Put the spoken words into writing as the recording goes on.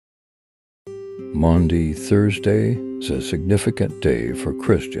Maundy Thursday is a significant day for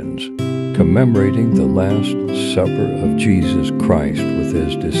Christians, commemorating the Last Supper of Jesus Christ with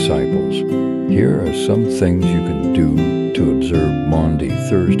his disciples. Here are some things you can do to observe Maundy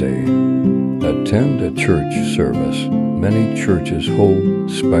Thursday. Attend a church service. Many churches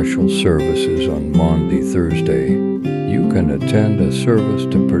hold special services on Maundy Thursday. You can attend a service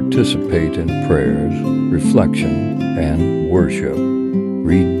to participate in prayers, reflection, and worship.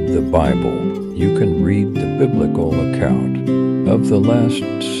 Read the Bible. You can read the biblical account of the Last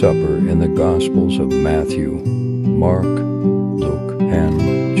Supper in the Gospels of Matthew, Mark, Luke,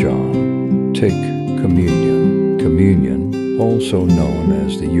 and John. Take communion. Communion, also known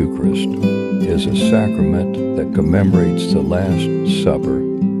as the Eucharist, is a sacrament that commemorates the Last Supper.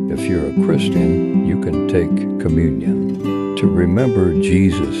 If you're a Christian, you can take communion to remember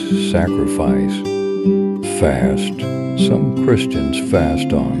Jesus' sacrifice. Fast. Some Christians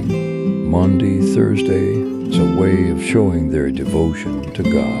fast on Maundy Thursday is a way of showing their devotion to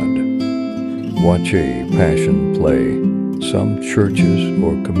God. Watch a passion play. Some churches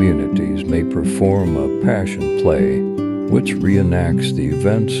or communities may perform a passion play, which reenacts the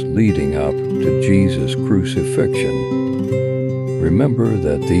events leading up to Jesus' crucifixion. Remember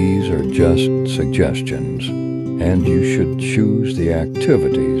that these are just suggestions, and you should choose the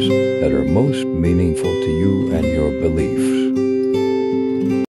activities that are most meaningful to you and your beliefs.